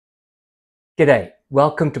G'day,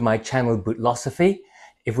 welcome to my channel Bootlosophy.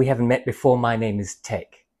 If we haven't met before, my name is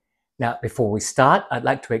Tech. Now, before we start, I'd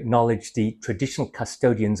like to acknowledge the traditional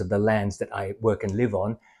custodians of the lands that I work and live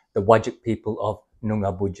on, the Wajik people of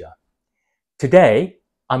Nungabuja. Today,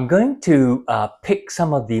 I'm going to pick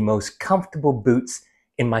some of the most comfortable boots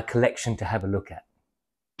in my collection to have a look at.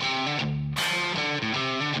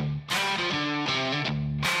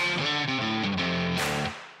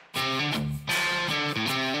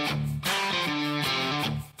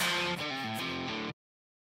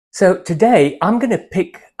 So today I'm going to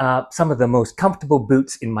pick some of the most comfortable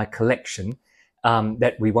boots in my collection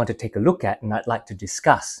that we want to take a look at and I'd like to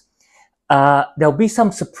discuss. There'll be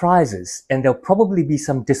some surprises and there'll probably be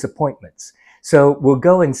some disappointments. So we'll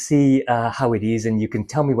go and see how it is, and you can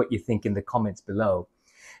tell me what you think in the comments below.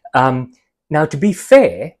 Now, to be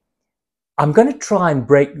fair, I'm going to try and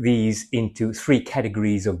break these into three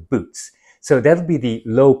categories of boots. So that'll be the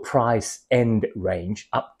low price end range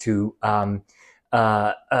up to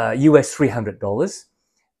US $300.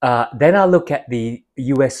 Then I'll look at the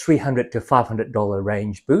US $300 to $500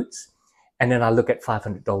 range boots. And then I'll look at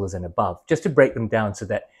 $500 and above, just to break them down so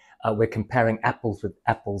that we're comparing apples with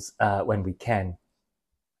apples when we can.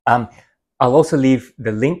 I'll also leave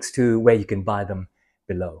the links to where you can buy them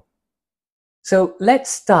below. So let's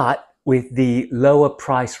start with the lower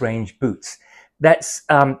price range boots. That's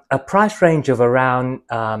a price range of around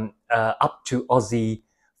up to Aussie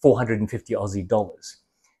 450 Aussie dollars.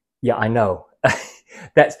 Yeah, I know.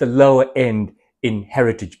 That's the lower end in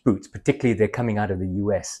heritage boots, particularly they're coming out of the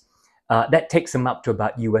US. That takes them up to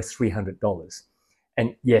about US $300.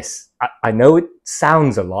 And yes, I know it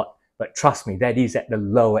sounds a lot, but trust me, that is at the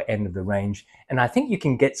lower end of the range. And I think you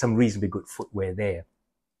can get some reasonably good footwear there.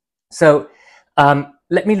 So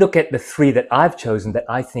let me look at the three that I've chosen that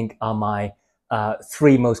I think are my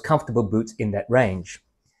three most comfortable boots in that range.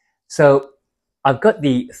 So I've got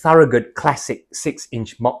the Thorogood Classic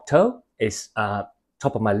 6-inch mock toe is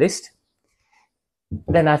top of my list.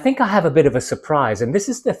 Then I think I have a bit of a surprise, and this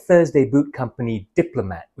is the Thursday Boot Company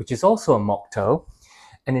Diplomat, which is also a mock toe.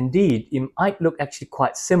 And indeed, it might look actually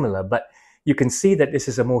quite similar, but you can see that this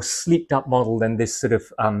is a more sleeked up model than this sort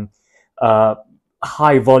of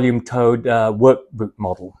high volume toed work boot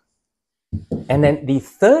model. And then the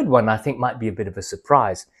third one I think might be a bit of a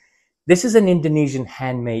surprise. This is an Indonesian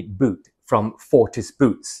handmade boot from Fortis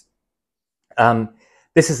Boots.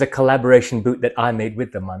 This is a collaboration boot that I made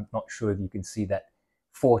with them. I'm not sure if you can see that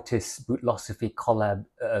Fortis Bootlosophy collab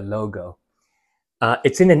logo.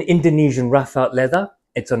 It's in an Indonesian rough out leather.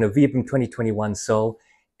 It's on a Vibram 2021 sole.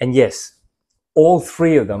 And yes, all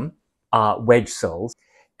three of them are wedge soles.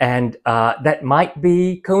 And that might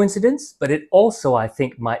be coincidence, but it also, I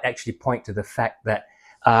think, might actually point to the fact that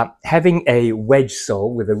having a wedge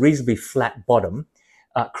sole with a reasonably flat bottom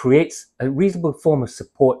creates a reasonable form of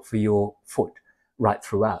support for your foot right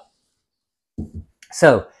throughout.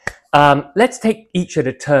 So let's take each at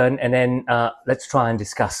a turn, and then let's try and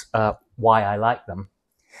discuss why I like them.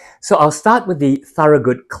 So I'll start with the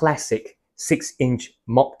Thorogood Classic 6-inch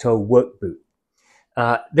mock toe work boot.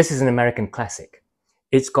 This is an American classic.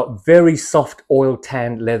 It's got very soft oil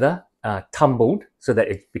tanned leather, tumbled so that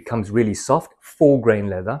it becomes really soft, full grain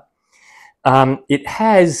leather.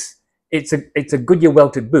 It's a Goodyear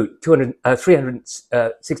welted boot,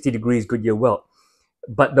 360 degrees Goodyear welt.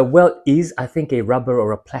 But the welt is, I think, a rubber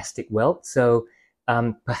or a plastic welt, so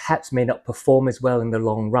perhaps may not perform as well in the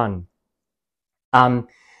long run.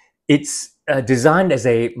 It's designed as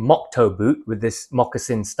a mock toe boot with this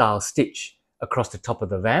moccasin style stitch across the top of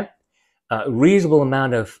the vamp. Reasonable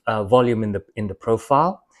amount of volume in the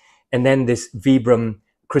profile, and then this Vibram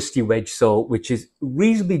Christie wedge sole, which is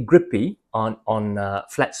reasonably grippy on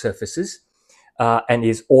flat surfaces and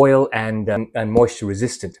is oil and moisture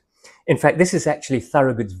resistant. In fact, this is actually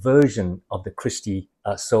Thorogood's version of the Christie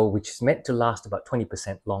sole, which is meant to last about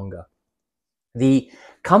 20% longer. The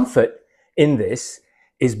comfort in this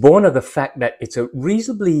is born of the fact that it's a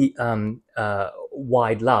reasonably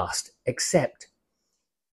wide last, except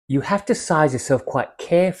you have to size yourself quite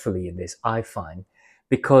carefully in this, I find,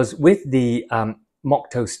 because with the mock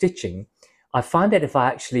toe stitching, I find that if I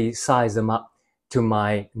actually size them up to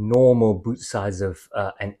my normal boot size of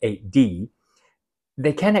an 8D,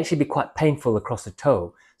 they can actually be quite painful across the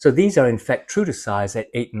toe. So these are in fact true to size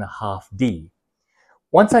at 8.5D.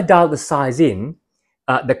 Once I dial the size in,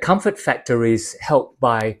 the comfort factor is helped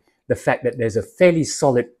by the fact that there's a fairly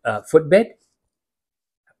solid footbed,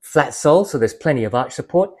 flat sole, so there's plenty of arch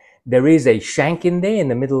support. There is a shank in there in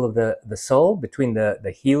the middle of the sole between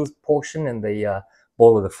the heel portion and the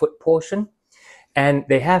ball of the foot portion. And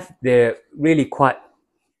they're really quite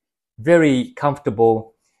very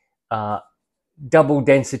comfortable double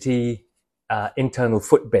density internal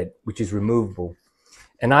footbed, which is removable.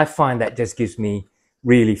 And I find that just gives me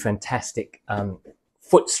really fantastic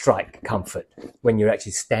foot strike comfort when you're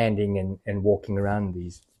actually standing and walking around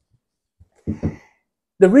these.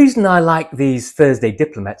 The reason I like these Thursday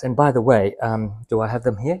Diplomats, and by the way, do I have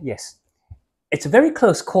them here? Yes. It's a very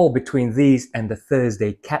close call between these and the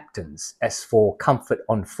Thursday Captains as for comfort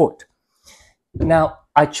on foot. Now,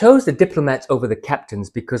 I chose the Diplomats over the Captains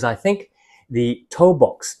because I think the toe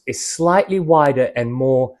box is slightly wider and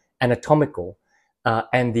more anatomical,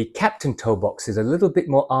 and the Captain toe box is a little bit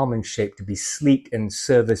more almond shaped to be sleek and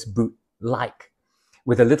service boot-like,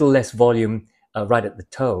 with a little less volume right at the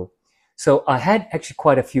toe. So I had actually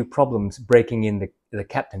quite a few problems breaking in the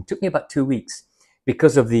Captain. It took me about 2 weeks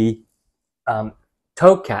because of the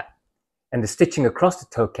toe cap and the stitching across the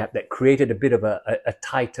toe cap that created a bit of a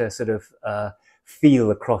tighter sort of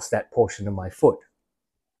feel across that portion of my foot.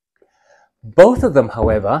 Both of them,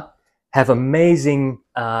 however, have amazing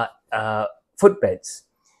footbeds.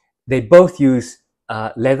 They both use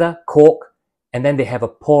leather, cork, and then they have a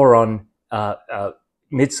pour-on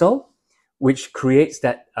midsole, which creates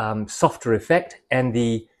that softer effect. And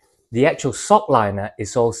the actual sock liner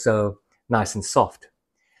is also nice and soft.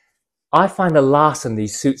 I find the last on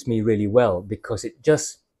these suits me really well because it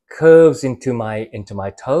just curves into my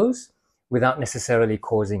toes without necessarily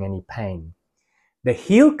causing any pain. The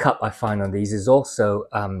heel cup I find on these is also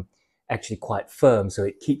actually quite firm, so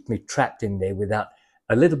it keeps me trapped in there without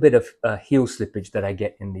a little bit of heel slippage that I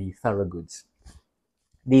get in the Thorogoods.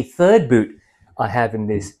 The third boot I have in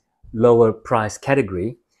this lower price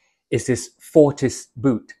category is this Fortis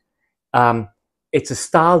boot. It's a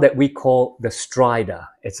style that we call the Strider.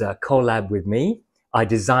 It's a collab with me. I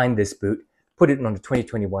designed this boot, put it on a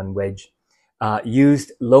 2021 wedge,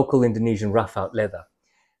 used local Indonesian rough out leather.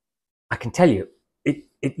 I can tell you,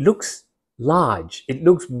 it looks large, it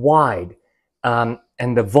looks wide, and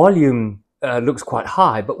the volume looks quite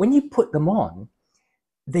high, but when you put them on,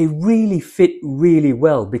 they really fit really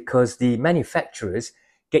well because the manufacturers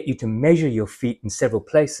get you to measure your feet in several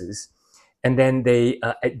places, and then they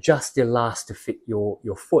adjust their last to fit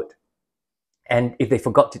your foot. And if they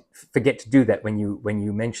forget to do that when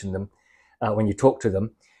you mention them, when you talk to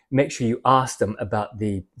them, make sure you ask them about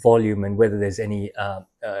the volume and whether there's any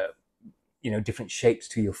different shapes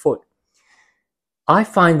to your foot. I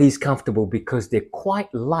find these comfortable because they're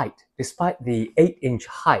quite light, despite the 8-inch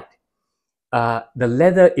height. The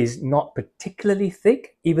leather is not particularly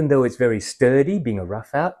thick, even though it's very sturdy, being a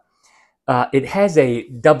rough out. It has a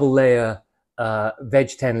double layer veg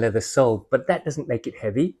tan leather sole, but that doesn't make it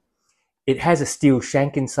heavy. It has a steel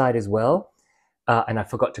shank inside as well. And I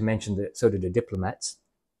forgot to mention that so do the Diplomats.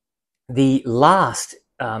 The last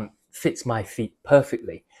fits my feet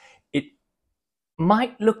perfectly. It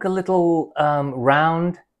might look a little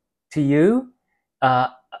round to you,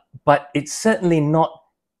 but it's certainly not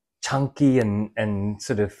chunky and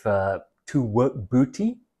sort of too work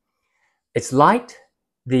booty. It's light.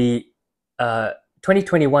 The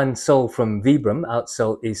 2021 sole from Vibram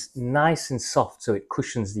outsole is nice and soft, so it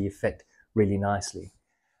cushions the effect really nicely.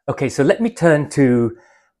 Okay, so let me turn to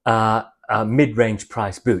mid-range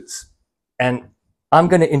price boots. And I'm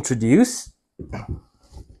going to introduce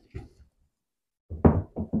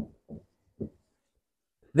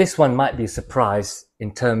this one. Might be a surprise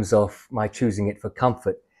in terms of my choosing it for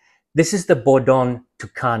comfort. This is the Bordon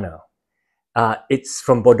Tucano. It's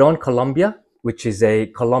from Bordon, Colombia, which is a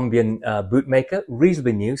Colombian boot maker,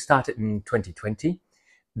 reasonably new, started in 2020.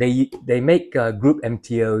 They make group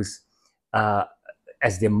MTOs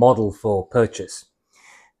as their model for purchase.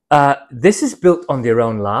 This is built on their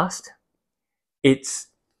own last. It's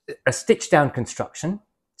a stitch down construction,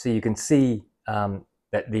 so you can see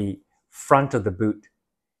that the front of the boot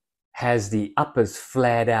has the uppers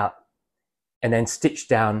flared out and then stitched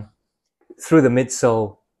down through the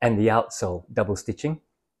midsole and the outsole, double stitching.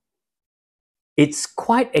 It's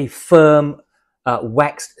quite a firm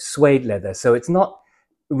waxed suede leather, so it's not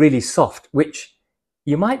really soft, which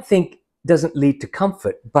you might think doesn't lead to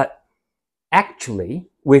comfort, but actually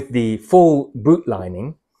with the full boot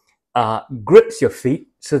lining, grips your feet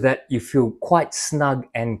so that you feel quite snug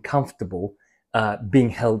and comfortable being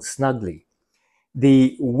held snugly.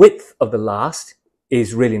 The width of the last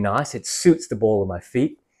is really nice. It suits the ball of my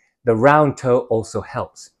feet. The round toe also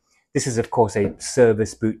helps. This is, of course, a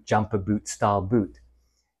service boot, jumper boot style boot.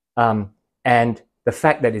 And the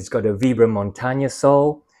fact that it's got a Vibram Montagna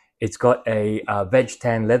sole, it's got a veg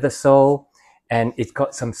tan leather sole, and it's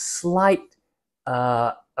got some slight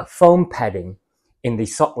foam padding in the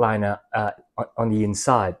sock liner on the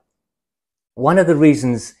inside. One of the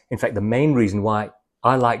reasons, in fact, the main reason why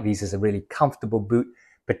I like these as a really comfortable boot,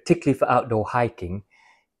 particularly for outdoor hiking,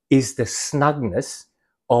 is the snugness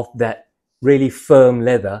of that really firm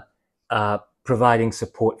leather, providing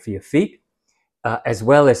support for your feet, as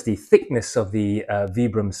well as the thickness of the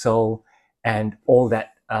Vibram sole and all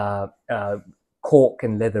that cork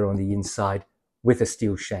and leather on the inside with a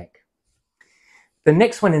steel shank. The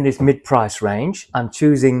next one in this mid-price range, I'm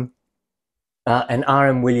choosing an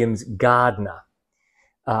RM Williams Gardner.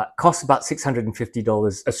 Costs about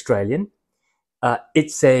 $650 Australian.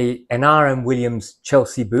 It's an RM Williams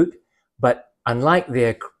Chelsea boot, but unlike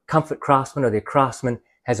their Comfort Craftsman or their Craftsman,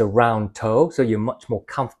 has a round toe, so you're much more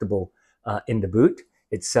comfortable in the boot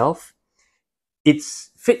itself. It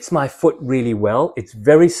fits my foot really well. It's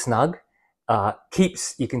very snug.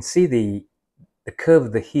 You can see the curve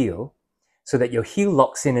of the heel, so that your heel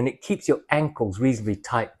locks in and it keeps your ankles reasonably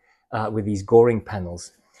tight with these goring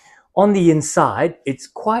panels. On the inside, it's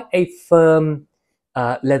quite a firm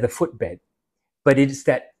leather footbed, but it's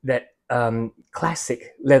that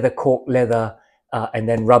classic leather, cork leather, and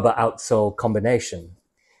then rubber outsole combination.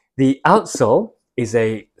 The outsole is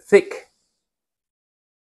a thick,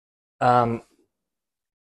 it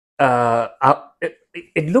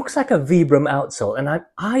looks like a Vibram outsole, and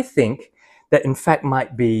I think that in fact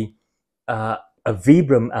might be a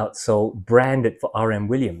Vibram outsole branded for RM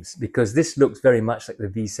Williams, because this looks very much like the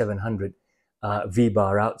V700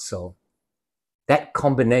 V-bar outsole. That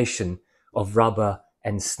combination of rubber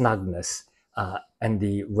and snugness and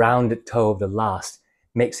the rounded toe of the last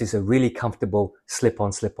makes this a really comfortable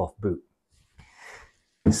slip-on, slip-off boot.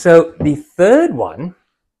 So the third one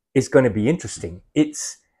is going to be interesting.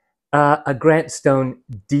 It's a Grant Stone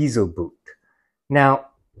diesel boot. Now,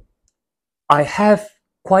 I have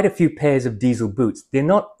quite a few pairs of diesel boots. They're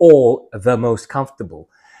not all the most comfortable.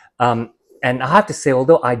 And I have to say,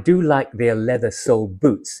 although I do like their leather-soled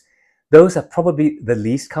boots, those are probably the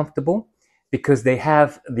least comfortable because they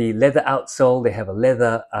have the leather outsole, they have a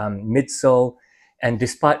leather midsole, and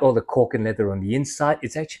despite all the cork and leather on the inside,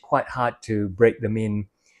 it's actually quite hard to break them in,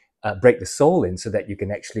 break the sole in so that you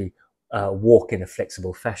can actually walk in a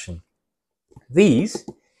flexible fashion. These,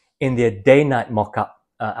 in their day-night mock-up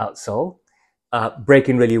outsole, break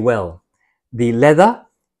in really well. The leather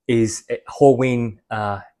is Horween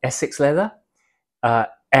Essex leather,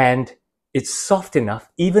 and it's soft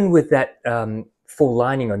enough, even with that full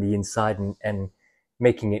lining on the inside and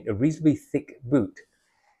making it a reasonably thick boot.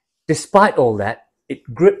 Despite all that,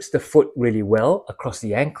 it grips the foot really well across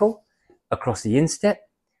the ankle, across the instep,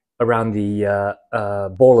 around the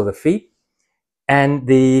ball of the feet, and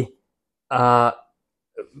the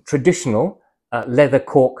traditional leather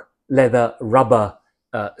cork, leather rubber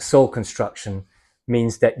sole construction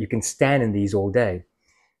means that you can stand in these all day.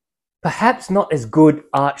 Perhaps not as good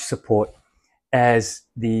arch support as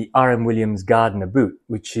the RM Williams Gardner boot,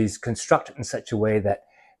 which is constructed in such a way that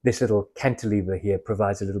this little cantilever here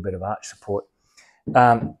provides a little bit of arch support.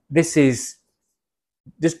 This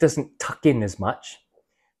doesn't tuck in as much,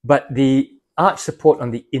 but the arch support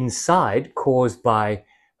on the inside caused by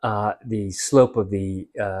the slope of the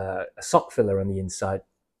sock filler on the inside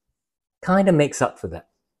kind of makes up for that.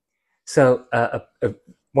 So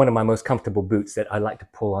one of my most comfortable boots that I like to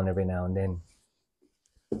pull on every now and then.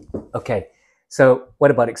 Okay, so what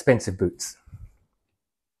about expensive boots?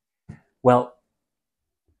 Well,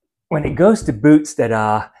 when it goes to boots that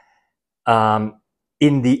are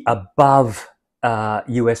in the above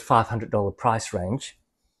US $500 price range,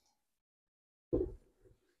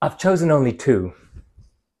 I've chosen only two.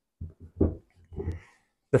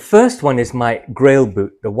 The first one is my Grail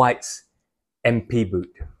boot, the White's MP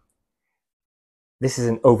boot. This is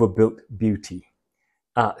an overbuilt beauty.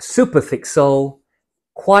 Super thick sole,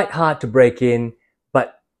 quite hard to break in,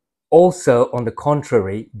 but also, on the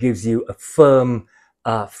contrary, gives you a firm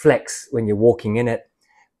flex when you're walking in it.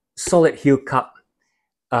 Solid heel cup,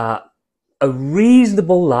 a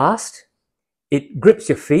reasonable last. It grips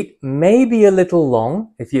your feet, maybe a little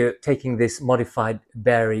long if you're taking this modified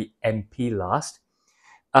Barry MP last.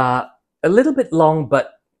 A little bit long,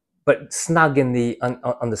 but snug in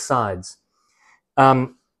on the sides.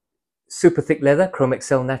 Super thick leather, Chrome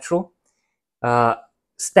XL natural.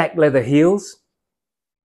 Stacked leather heels.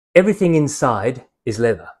 Everything inside is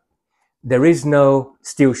leather. There is no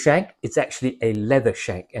steel shank. It's actually a leather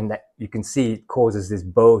shank, and that you can see it causes this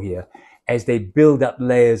bow here as they build up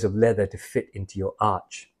layers of leather to fit into your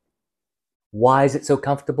arch. Why is it so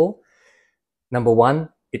comfortable? Number one,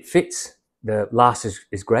 it fits. The last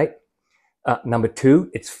is great. Number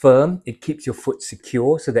two, it's firm. It keeps your foot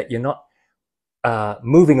secure so that you're not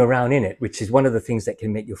moving around in it, which is one of the things that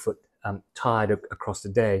can make your foot tired across the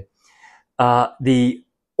day. The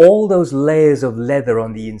all those layers of leather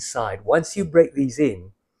on the inside, once you break these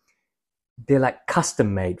in, they're like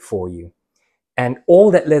custom made for you. And all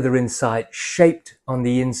that leather inside, shaped on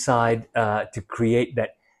the inside to create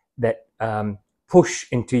that push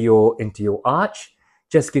into your arch,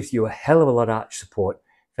 just gives you a hell of a lot of arch support.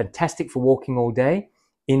 Fantastic for walking all day,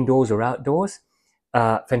 indoors or outdoors.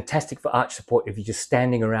 Fantastic for arch support if you're just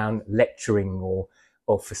standing around lecturing or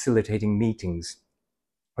facilitating meetings,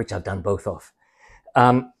 which I've done both of.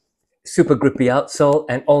 Super grippy outsole,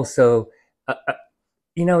 and also,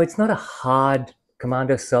 you know, it's not a hard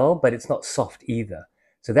commando sole, but it's not soft either.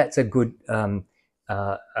 So that's a good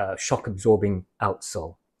shock absorbing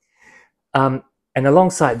outsole. And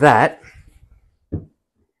alongside that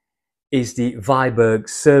is the Viberg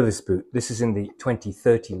service boot. This is in the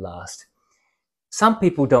 2030 last. Some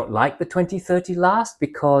people don't like the 2030 last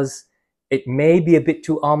because it may be a bit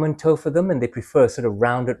too almond toe for them, and they prefer a sort of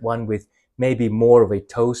rounded one with maybe more of a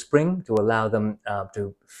toe spring to allow them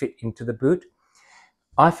to fit into the boot.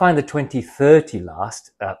 I find the 2030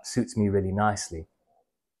 last suits me really nicely.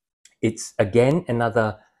 It's again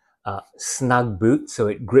another snug boot, so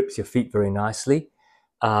it grips your feet very nicely.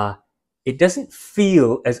 It doesn't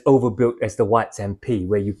feel as overbuilt as the White's MP,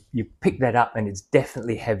 where you pick that up and it's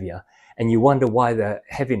definitely heavier, and you wonder why the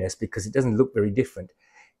heaviness, because it doesn't look very different.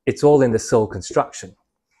 It's all in the sole construction.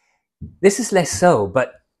 This is less so,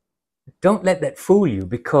 but don't let that fool you,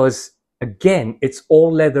 because again, it's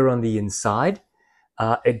all leather on the inside.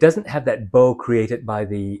 It doesn't have that bow created by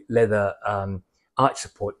the leather arch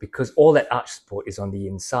support, because all that arch support is on the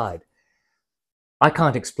inside. I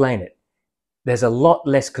can't explain it. There's a lot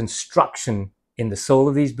less construction in the sole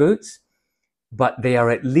of these boots, but they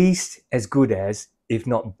are at least as good as, if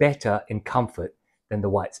not better in comfort than the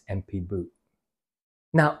White's MP boot.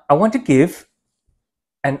 Now, I want to give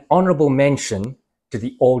an honorable mention to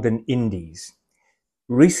the Alden Indies.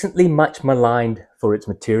 Recently much maligned for its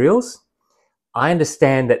materials. I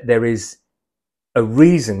understand that there is a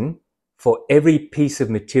reason for every piece of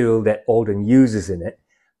material that Alden uses in it,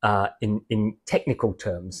 in technical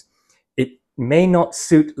terms. It may not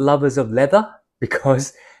suit lovers of leather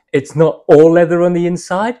because it's not all leather on the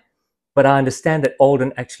inside, but I understand that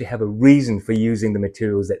Alden actually have a reason for using the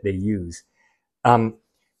materials that they use.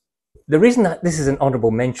 The reason that this is an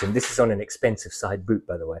honorable mention, this is on an expensive side boot,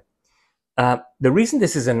 by the way. The reason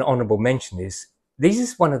this is an honorable mention is this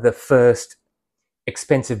is one of the first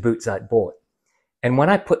expensive boots I bought. And when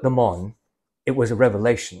I put them on, it was a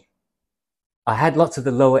revelation. I had lots of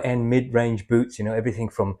the lower end mid-range boots, you know, everything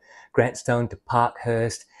from Grantstone to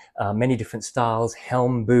Parkhurst, many different styles,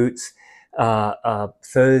 Helm boots,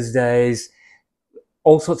 Thursdays,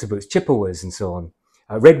 all sorts of boots, Chippewas and so on,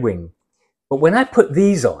 Red Wing. But when I put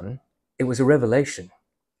these on, it was a revelation.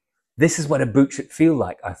 This is what a boot should feel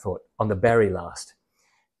like, I thought, on the Barry last.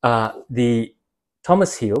 The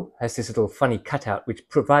Thomas heel has this little funny cutout which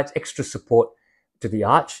provides extra support to the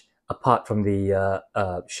arch apart from the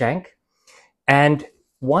shank. And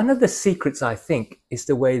one of the secrets, I think, is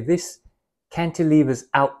the way this cantilevers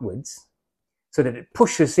outwards so that it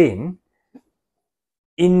pushes into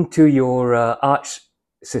your arch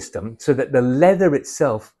system so that the leather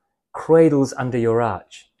itself cradles under your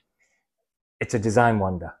arch. It's a design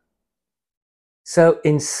wonder. So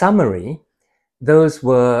in summary, those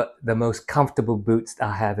were the most comfortable boots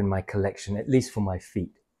I have in my collection, at least for my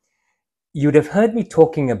feet. You'd have heard me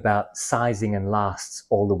talking about sizing and lasts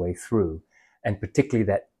all the way through, and particularly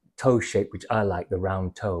that toe shape, which I like, the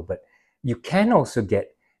round toe. But you can also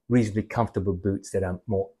get reasonably comfortable boots that are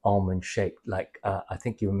more almond shaped. Like I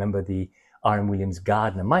think you remember the R.M. Williams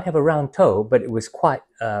Gardner. Might have a round toe, but it was quite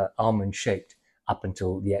almond shaped up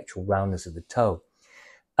until the actual roundness of the toe.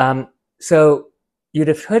 So you'd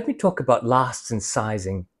have heard me talk about lasts and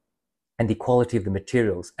sizing and the quality of the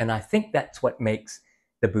materials. And I think that's what makes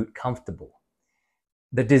the boot comfortable.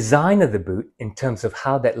 The design of the boot, in terms of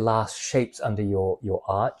how that last shapes under your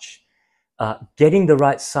arch, getting the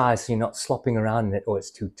right size so you're not slopping around in it or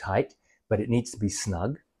it's too tight, but it needs to be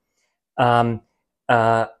snug.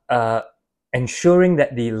 Ensuring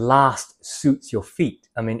that the last suits your feet.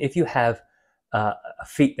 I mean, if you have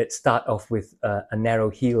feet that start off with a narrow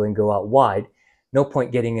heel and go out wide, no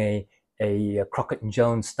point getting a Crockett and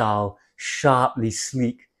Jones style, sharply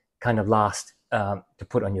sleek kind of last to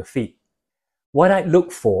put on your feet. What I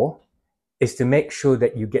look for is to make sure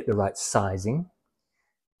that you get the right sizing.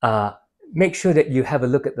 Make sure that you have a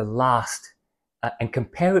look at the last and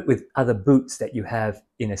compare it with other boots that you have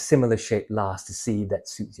in a similar shaped last to see if that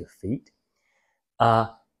suits your feet.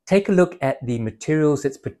 Take a look at the materials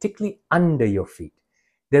that's particularly under your feet.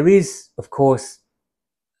 There is, of course,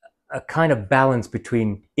 a kind of balance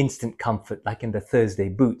between instant comfort, like in the Thursday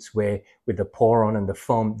boots, where with the pour on and the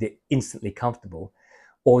foam, they're instantly comfortable,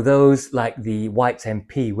 or those like the White's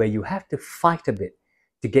MP, where you have to fight a bit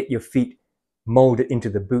to get your feet molded into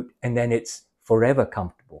the boot, and then it's forever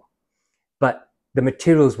comfortable. But the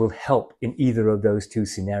materials will help in either of those two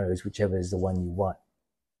scenarios, whichever is the one you want.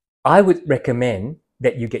 I would recommend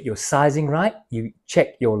that you get your sizing right, you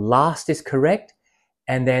check your last is correct,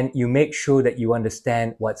 and then you make sure that you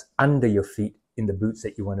understand what's under your feet in the boots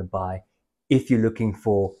that you want to buy if you're looking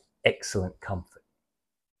for excellent comfort.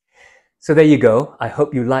 So there you go. I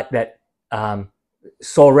hope you like that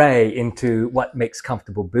soiree into what makes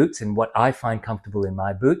comfortable boots and what I find comfortable in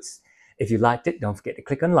my boots. If you liked it, don't forget to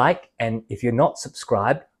click on like. And if you're not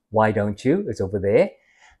subscribed, why don't you? It's over there.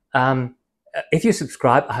 If you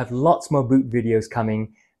subscribe, I have lots more boot videos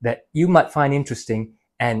coming that you might find interesting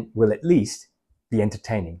and will at least be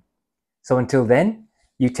entertaining. So until then,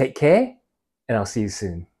 you take care, and I'll see you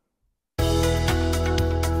soon.